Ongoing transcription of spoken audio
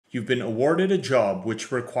You've been awarded a job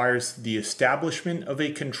which requires the establishment of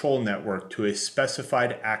a control network to a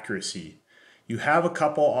specified accuracy. You have a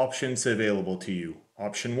couple options available to you.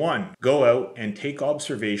 Option 1, go out and take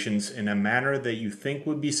observations in a manner that you think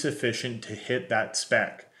would be sufficient to hit that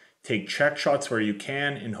spec. Take check shots where you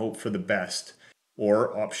can and hope for the best.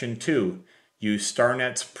 Or option 2, use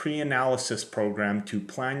StarNet's Preanalysis program to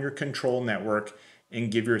plan your control network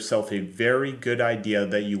and give yourself a very good idea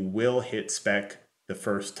that you will hit spec the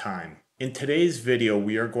first time. In today's video,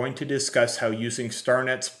 we are going to discuss how using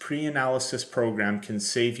StarNet's Preanalysis program can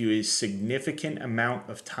save you a significant amount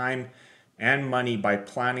of time and money by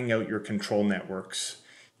planning out your control networks.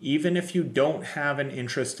 Even if you don't have an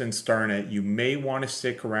interest in StarNet, you may want to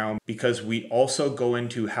stick around because we also go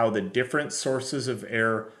into how the different sources of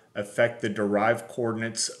error affect the derived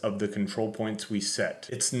coordinates of the control points we set.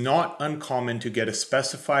 It's not uncommon to get a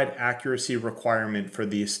specified accuracy requirement for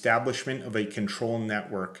the establishment of a control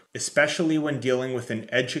network, especially when dealing with an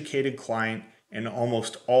educated client and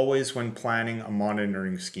almost always when planning a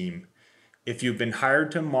monitoring scheme. If you've been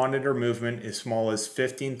hired to monitor movement as small as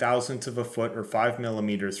 15 thousandths of a foot or 5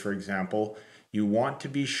 millimeters, for example, you want to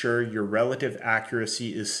be sure your relative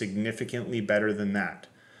accuracy is significantly better than that.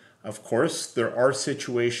 Of course, there are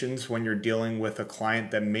situations when you're dealing with a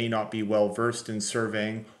client that may not be well versed in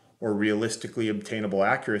surveying or realistically obtainable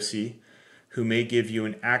accuracy, who may give you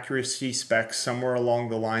an accuracy spec somewhere along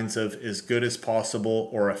the lines of as good as possible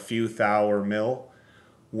or a few thou or mil.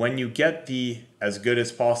 When you get the as good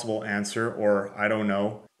as possible answer, or I don't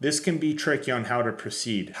know, this can be tricky on how to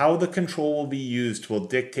proceed. How the control will be used will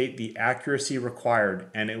dictate the accuracy required,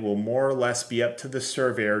 and it will more or less be up to the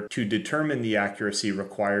surveyor to determine the accuracy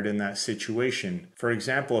required in that situation. For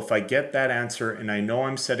example, if I get that answer and I know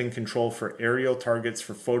I'm setting control for aerial targets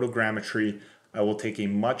for photogrammetry, I will take a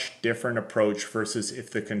much different approach versus if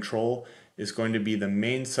the control is going to be the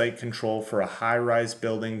main site control for a high-rise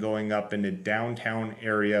building going up in a downtown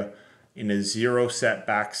area in a zero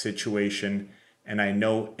setback situation, and I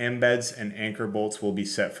know embeds and anchor bolts will be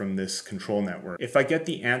set from this control network. If I get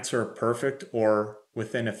the answer perfect or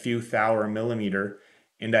within a few thou or millimeter,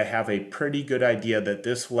 and I have a pretty good idea that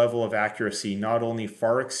this level of accuracy not only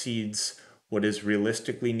far exceeds what is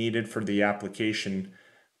realistically needed for the application,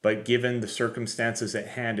 but given the circumstances at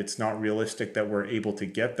hand, it's not realistic that we're able to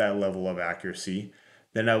get that level of accuracy,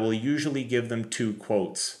 then I will usually give them two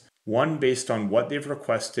quotes. One based on what they've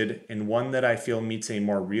requested and one that I feel meets a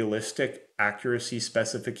more realistic accuracy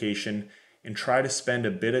specification, and try to spend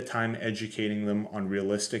a bit of time educating them on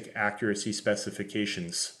realistic accuracy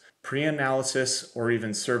specifications. Preanalysis or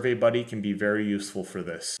even Survey Buddy can be very useful for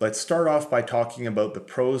this. Let's start off by talking about the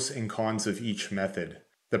pros and cons of each method.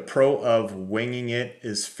 The pro of winging it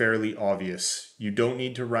is fairly obvious. You don't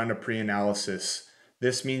need to run a pre-analysis.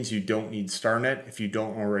 This means you don't need StarNet if you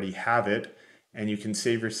don't already have it, and you can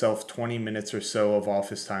save yourself 20 minutes or so of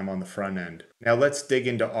office time on the front end. Now let's dig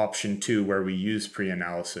into option 2 where we use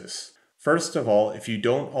pre-analysis. First of all, if you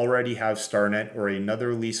don't already have StarNet or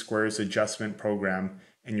another least squares adjustment program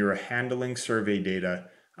and you're handling survey data,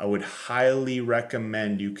 I would highly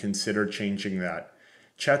recommend you consider changing that.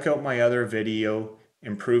 Check out my other video,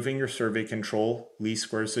 Improving Your Survey Control, Least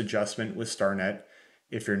Squares Adjustment with StarNet,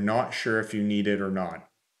 if you're not sure if you need it or not.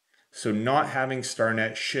 So not having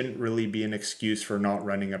StarNet shouldn't really be an excuse for not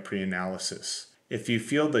running a pre-analysis. If you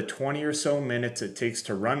feel the 20 or so minutes it takes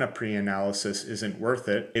to run a pre-analysis isn't worth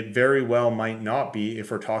it, it very well might not be if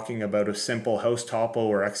we're talking about a simple house topo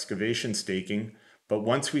or excavation staking, but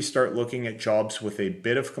once we start looking at jobs with a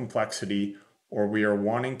bit of complexity, or we are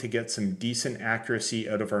wanting to get some decent accuracy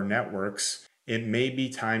out of our networks, it may be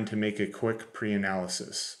time to make a quick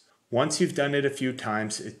pre-analysis. Once you've done it a few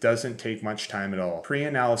times, it doesn't take much time at all.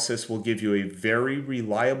 Pre-analysis will give you a very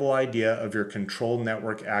reliable idea of your control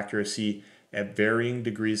network accuracy at varying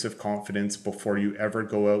degrees of confidence before you ever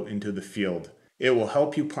go out into the field. It will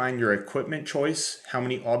help you plan your equipment choice, how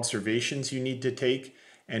many observations you need to take,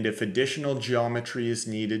 and if additional geometry is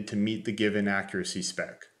needed to meet the given accuracy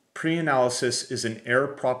spec. Preanalysis is an error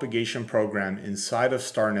propagation program inside of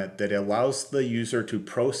StarNet that allows the user to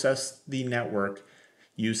process the network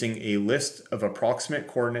using a list of approximate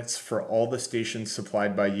coordinates for all the stations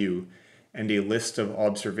supplied by you, and a list of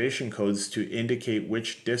observation codes to indicate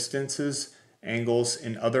which distances, angles,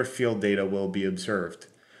 and other field data will be observed.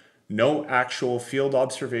 No actual field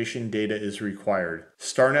observation data is required.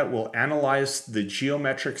 StarNet will analyze the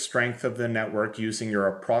geometric strength of the network using your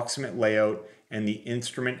approximate layout and the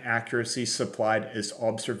instrument accuracy supplied as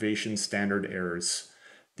observation standard errors.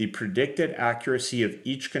 The predicted accuracy of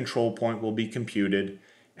each control point will be computed,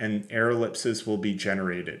 and error ellipses will be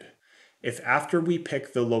generated. If after we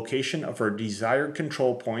pick the location of our desired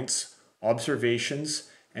control points, observations,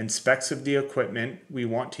 and specs of the equipment we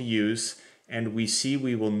want to use, and we see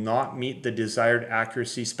we will not meet the desired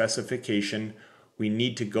accuracy specification, we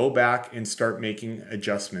need to go back and start making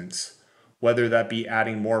adjustments, whether that be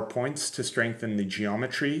adding more points to strengthen the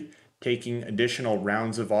geometry, taking additional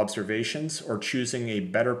rounds of observations, or choosing a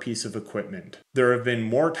better piece of equipment. There have been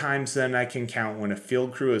more times than I can count when a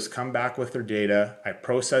field crew has come back with their data, I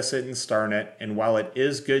process it in StarNet, and while it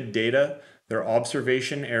is good data, their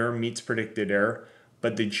observation error meets predicted error,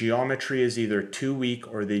 but the geometry is either too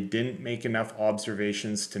weak or they didn't make enough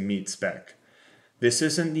observations to meet spec. This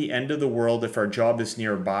isn't the end of the world if our job is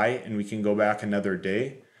nearby and we can go back another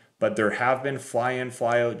day, but there have been fly-in,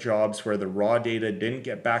 fly-out jobs where the raw data didn't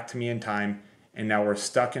get back to me in time, and now we're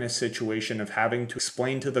stuck in a situation of having to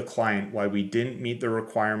explain to the client why we didn't meet the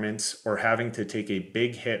requirements or having to take a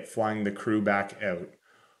big hit flying the crew back out,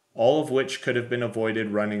 all of which could have been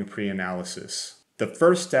avoided running Preanalysis. The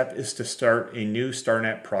first step is to start a new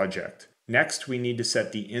StarNet project. Next, we need to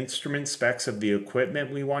set the instrument specs of the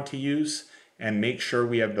equipment we want to use and make sure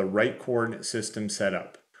we have the right coordinate system set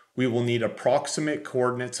up. We will need approximate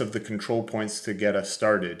coordinates of the control points to get us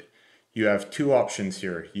started. You have two options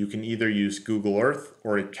here. You can either use Google Earth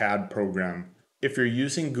or a CAD program. If you're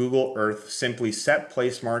using Google Earth, simply set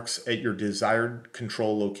place marks at your desired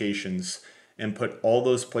control locations and put all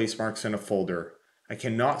those place marks in a folder. I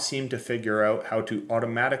cannot seem to figure out how to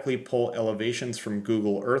automatically pull elevations from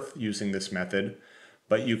Google Earth using this method,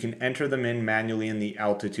 but you can enter them in manually in the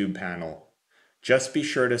altitude panel. Just be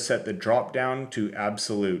sure to set the drop down to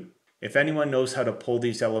absolute. If anyone knows how to pull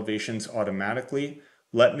these elevations automatically,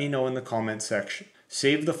 let me know in the comment section.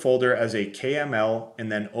 Save the folder as a KML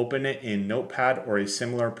and then open it in Notepad or a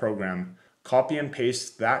similar program. Copy and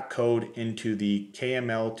paste that code into the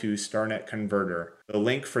KML to StarNet Converter. The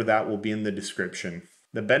link for that will be in the description.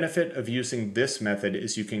 The benefit of using this method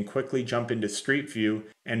is you can quickly jump into Street View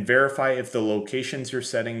and verify if the locations you're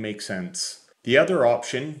setting make sense. The other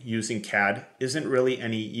option, using CAD, isn't really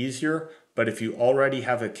any easier, but if you already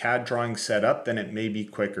have a CAD drawing set up, then it may be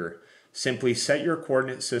quicker. Simply set your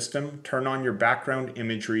coordinate system, turn on your background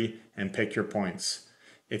imagery, and pick your points.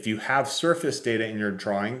 If you have surface data in your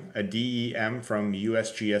drawing, a DEM from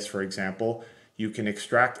USGS for example, you can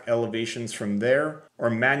extract elevations from there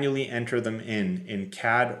or manually enter them in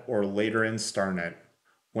CAD or later in StarNet.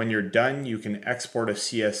 When you're done, you can export a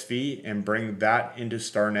CSV and bring that into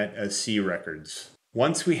StarNet as C records.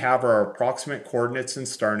 Once we have our approximate coordinates in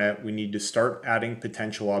StarNet, we need to start adding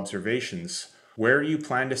potential observations, where you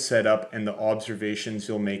plan to set up and the observations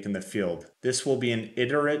you'll make in the field. This will be an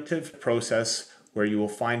iterative process where you will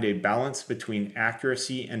find a balance between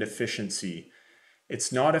accuracy and efficiency.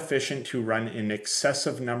 It's not efficient to run an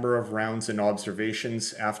excessive number of rounds and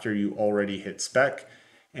observations after you already hit spec,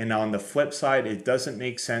 and on the flip side, it doesn't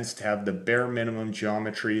make sense to have the bare minimum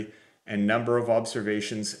geometry and number of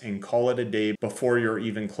observations and call it a day before you're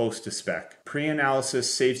even close to spec. Preanalysis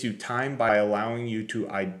saves you time by allowing you to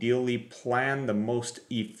ideally plan the most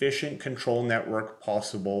efficient control network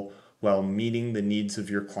possible while meeting the needs of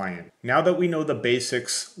your client. Now that we know the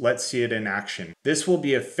basics, let's see it in action. This will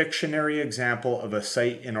be a fictionary example of a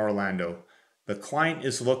site in Orlando. The client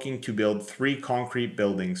is looking to build 3 concrete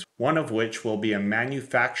buildings, one of which will be a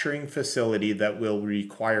manufacturing facility that will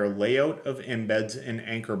require layout of embeds and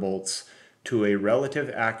anchor bolts to a relative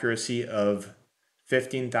accuracy of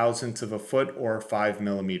 15 thousandths of a foot or 5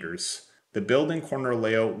 millimeters. The building corner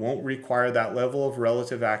layout won't require that level of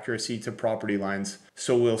relative accuracy to property lines,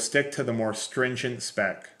 so we'll stick to the more stringent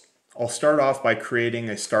spec. I'll start off by creating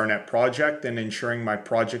a StarNet project and ensuring my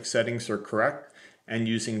project settings are correct, and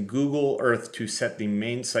using Google Earth to set the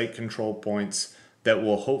main site control points that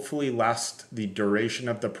will hopefully last the duration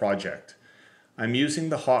of the project. I'm using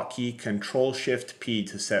the hotkey Ctrl-Shift-P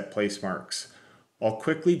to set place marks. I'll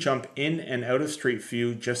quickly jump in and out of Street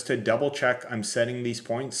View just to double check I'm setting these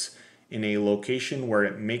points in a location where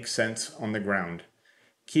it makes sense on the ground.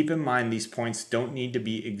 Keep in mind these points don't need to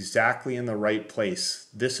be exactly in the right place.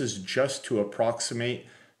 This is just to approximate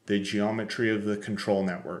the geometry of the control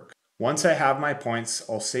network. Once I have my points,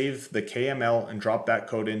 I'll save the KML and drop that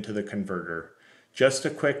code into the converter. Just a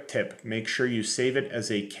quick tip, make sure you save it as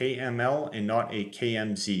a KML and not a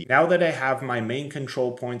KMZ. Now that I have my main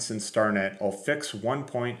control points in StarNet, I'll fix one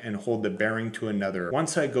point and hold the bearing to another.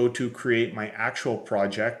 Once I go to create my actual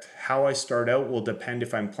project, how I start out will depend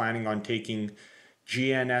if I'm planning on taking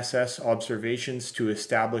GNSS observations to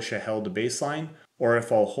establish a held baseline, or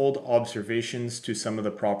if I'll hold observations to some of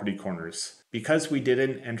the property corners. Because we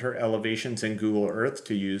didn't enter elevations in Google Earth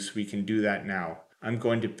to use, we can do that now. I'm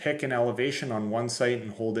going to pick an elevation on one site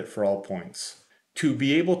and hold it for all points. To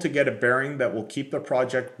be able to get a bearing that will keep the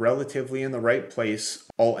project relatively in the right place,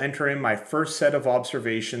 I'll enter in my first set of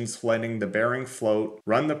observations letting the bearing float,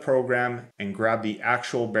 run the program, and grab the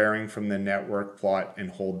actual bearing from the network plot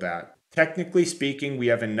and hold that. Technically speaking, we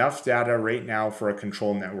have enough data right now for a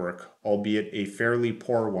control network, albeit a fairly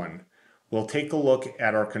poor one. We'll take a look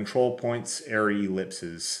at our control points area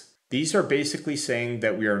ellipses. These are basically saying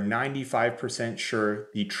that we are 95% sure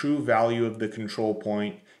the true value of the control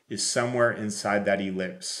point is somewhere inside that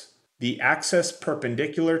ellipse. The axis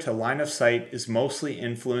perpendicular to line of sight is mostly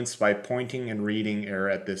influenced by pointing and reading error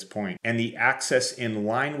at this point, and the axis in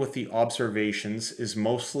line with the observations is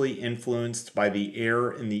mostly influenced by the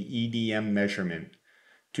error in the EDM measurement.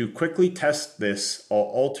 To quickly test this, I'll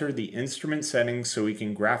alter the instrument settings so we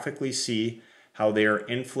can graphically see how they are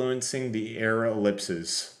influencing the error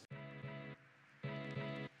ellipses.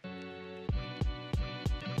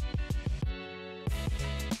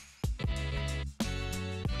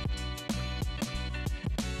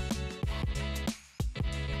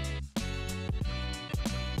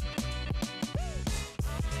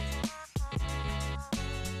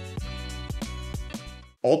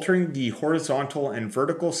 Altering the horizontal and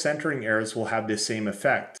vertical centering errors will have the same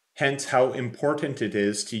effect, hence how important it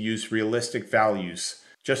is to use realistic values.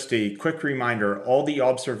 Just a quick reminder, all the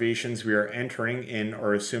observations we are entering in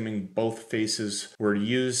are assuming both faces were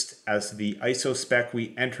used, as the ISO spec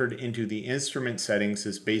we entered into the instrument settings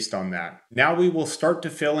is based on that. Now we will start to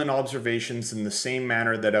fill in observations in the same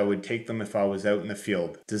manner that I would take them if I was out in the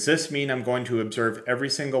field. Does this mean I'm going to observe every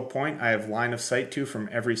single point I have line of sight to from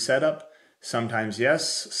every setup? Sometimes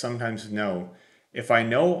yes, sometimes no. If I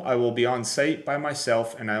know I will be on site by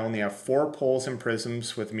myself and I only have 4 poles and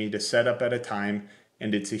prisms with me to set up at a time,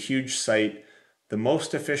 and it's a huge site, the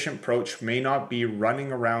most efficient approach may not be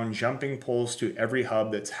running around jumping poles to every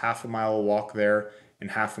hub that's half a mile walk there and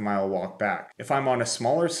half a mile walk back. If I'm on a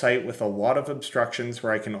smaller site with a lot of obstructions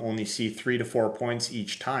where I can only see 3 to 4 points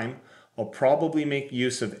each time, I'll probably make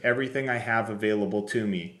use of everything I have available to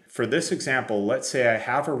me. For this example, let's say I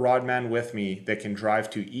have a rodman with me that can drive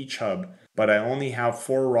to each hub, but I only have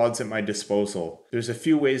 4 rods at my disposal. There's a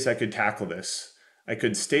few ways I could tackle this. I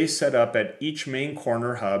could stay set up at each main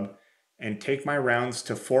corner hub and take my rounds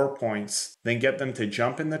to 4 points, then get them to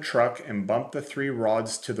jump in the truck and bump the 3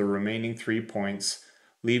 rods to the remaining 3 points,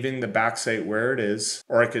 leaving the backsite where it is.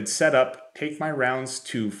 Or I could set up, take my rounds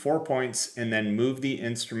to 4 points, and then move the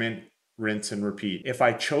instrument, rinse and repeat. If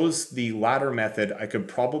I chose the latter method, I could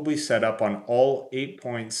probably set up on all 8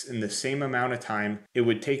 points in the same amount of time it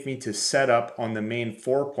would take me to set up on the main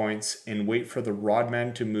 4 points and wait for the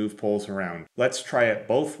rodman to move poles around. Let's try it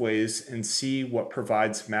both ways and see what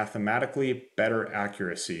provides mathematically better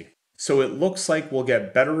accuracy. So it looks like we'll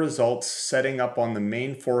get better results setting up on the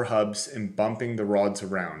main 4 hubs and bumping the rods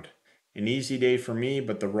around. An easy day for me,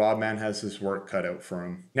 but the rodman has his work cut out for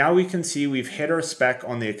him. Now we can see we've hit our spec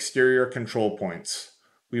on the exterior control points.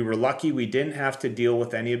 We were lucky we didn't have to deal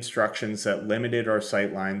with any obstructions that limited our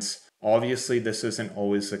sight lines. Obviously this isn't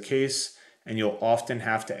always the case, and you'll often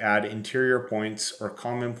have to add interior points or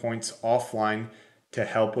common points offline to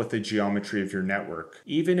help with the geometry of your network.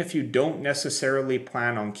 Even if you don't necessarily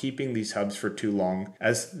plan on keeping these hubs for too long,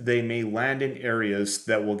 as they may land in areas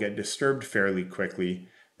that will get disturbed fairly quickly,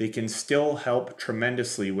 they can still help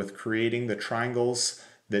tremendously with creating the triangles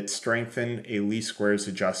that strengthen a least squares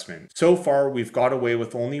adjustment. So far, we've got away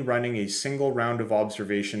with only running a single round of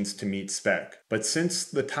observations to meet spec. But since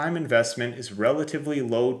the time investment is relatively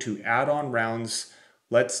low to add on rounds,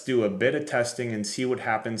 let's do a bit of testing and see what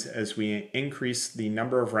happens as we increase the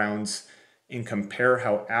number of rounds and compare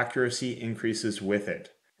how accuracy increases with it.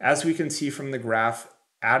 As we can see from the graph,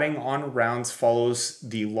 adding on rounds follows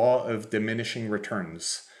the law of diminishing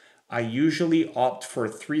returns. I usually opt for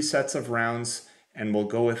 3 sets of rounds and we'll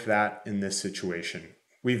go with that in this situation.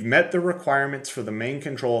 We've met the requirements for the main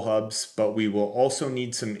control hubs, but we will also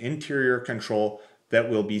need some interior control that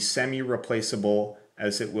will be semi-replaceable,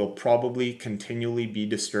 as it will probably continually be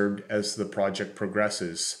disturbed as the project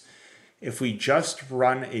progresses. If we just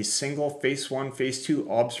run a single phase 1, phase 2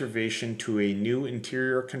 observation to a new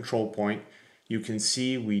interior control point, you can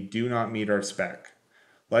see we do not meet our spec.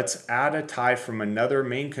 Let's add a tie from another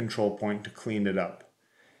main control point to clean it up.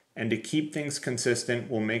 And to keep things consistent,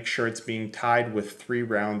 we'll make sure it's being tied with 3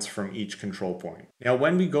 rounds from each control point. Now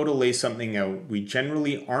when we go to lay something out, we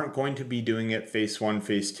generally aren't going to be doing it phase 1,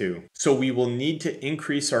 phase 2. So we will need to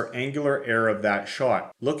increase our angular error of that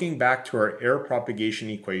shot. Looking back to our error propagation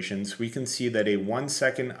equations, we can see that a 1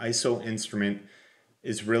 second ISO instrument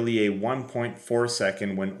is really a 1.4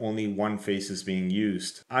 second when only one face is being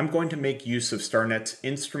used. I'm going to make use of StarNet's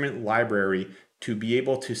instrument library to be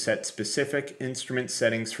able to set specific instrument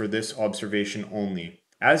settings for this observation only.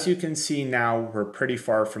 As you can see now, we're pretty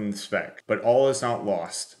far from the spec, but all is not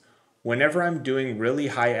lost. Whenever I'm doing really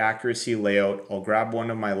high accuracy layout, I'll grab one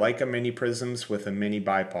of my Leica mini prisms with a mini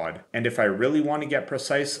bipod. And if I really want to get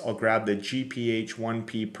precise, I'll grab the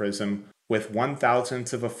GPH1P prism with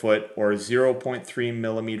 1/1000th of a foot or 0.3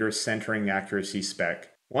 millimeter centering accuracy spec.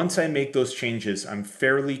 Once I make those changes, I'm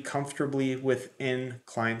fairly comfortably within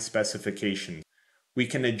client specifications. We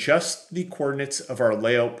can adjust the coordinates of our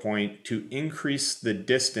layout point to increase the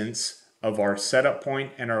distance of our setup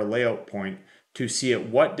point and our layout point to see at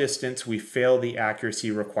what distance we fail the accuracy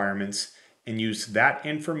requirements, and use that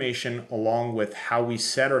information along with how we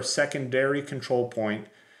set our secondary control point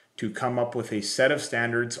to come up with a set of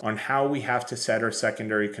standards on how we have to set our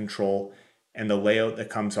secondary control and the layout that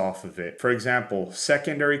comes off of it. For example,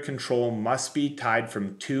 secondary control must be tied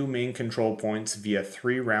from 2 main control points via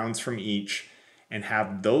 3 rounds from each, and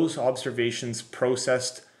have those observations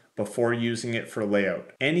processed before using it for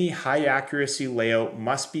layout. Any high accuracy layout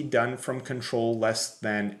must be done from control less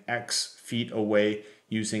than X feet away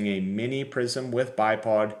using a mini prism with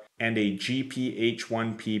bipod and a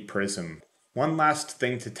GPH1P prism. One last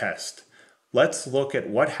thing to test. Let's look at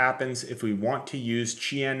what happens if we want to use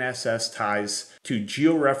GNSS ties to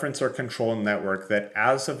georeference our control network that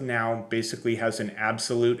as of now basically has an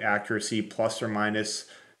absolute accuracy plus or minus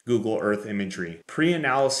Google Earth imagery.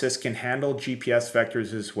 Preanalysis can handle GPS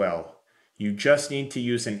vectors as well. You just need to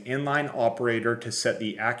use an inline operator to set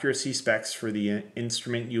the accuracy specs for the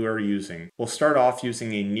instrument you are using. We'll start off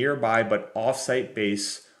using a nearby but offsite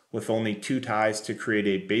base with only 2 ties to create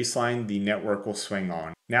a baseline the network will swing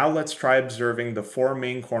on. Now let's try observing the 4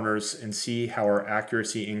 main corners and see how our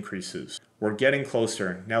accuracy increases. We're getting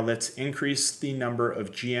closer. Now let's increase the number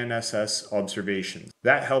of GNSS observations.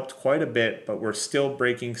 That helped quite a bit, but we're still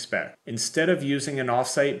breaking spec. Instead of using an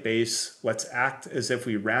offsite base, let's act as if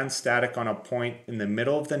we ran static on a point in the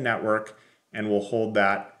middle of the network, and we'll hold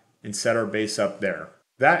that and set our base up there.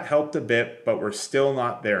 That helped a bit, but we're still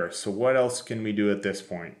not there, so what else can we do at this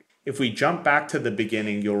point? If we jump back to the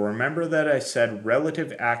beginning, you'll remember that I said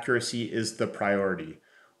relative accuracy is the priority,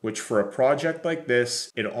 which for a project like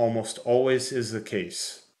this, it almost always is the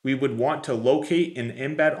case. We would want to locate an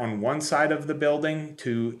embed on one side of the building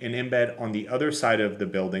to an embed on the other side of the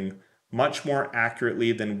building much more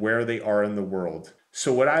accurately than where they are in the world.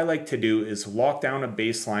 So what I like to do is lock down a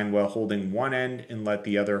baseline while holding one end and let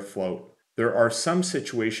the other float. There are some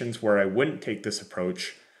situations where I wouldn't take this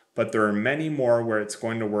approach, but there are many more where it's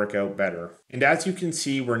going to work out better. And as you can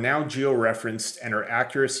see, we're now georeferenced and our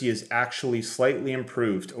accuracy is actually slightly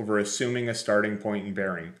improved over assuming a starting point and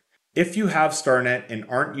bearing. If you have StarNet and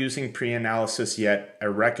aren't using Preanalysis yet, I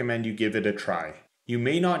recommend you give it a try. You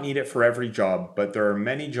may not need it for every job, but there are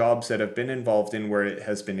many jobs that I've been involved in where it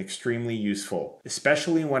has been extremely useful,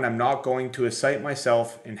 especially when I'm not going to a site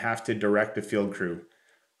myself and have to direct a field crew.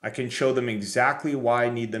 I can show them exactly why I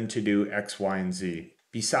need them to do X, Y, and Z.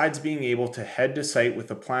 Besides being able to head to site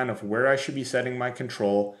with a plan of where I should be setting my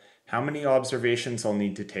control, how many observations I'll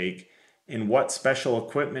need to take, and what special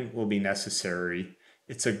equipment will be necessary,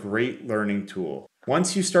 it's a great learning tool.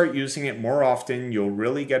 Once you start using it more often, you'll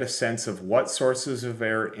really get a sense of what sources of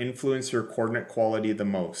error influence your coordinate quality the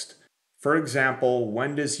most. For example,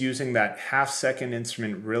 when does using that half-second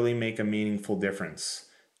instrument really make a meaningful difference?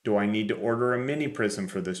 Do I need to order a mini prism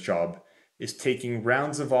for this job? Is taking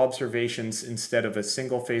rounds of observations instead of a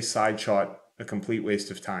single face side shot a complete waste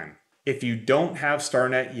of time? If you don't have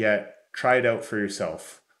StarNet yet, try it out for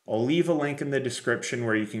yourself. I'll leave a link in the description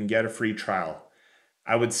where you can get a free trial.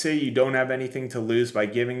 I would say you don't have anything to lose by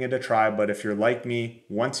giving it a try, but if you're like me,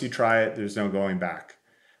 once you try it, there's no going back.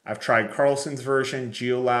 I've tried Carlson's version,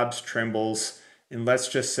 GeoLab's, Trimble's, and let's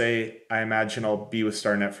just say I imagine I'll be with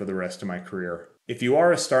StarNet for the rest of my career. If you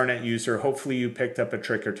are a StarNet user, hopefully you picked up a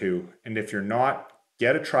trick or two, and if you're not,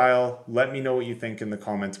 get a trial, let me know what you think in the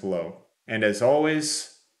comments below. And as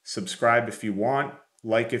always, subscribe if you want,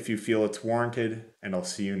 like if you feel it's warranted, and I'll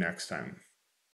see you next time.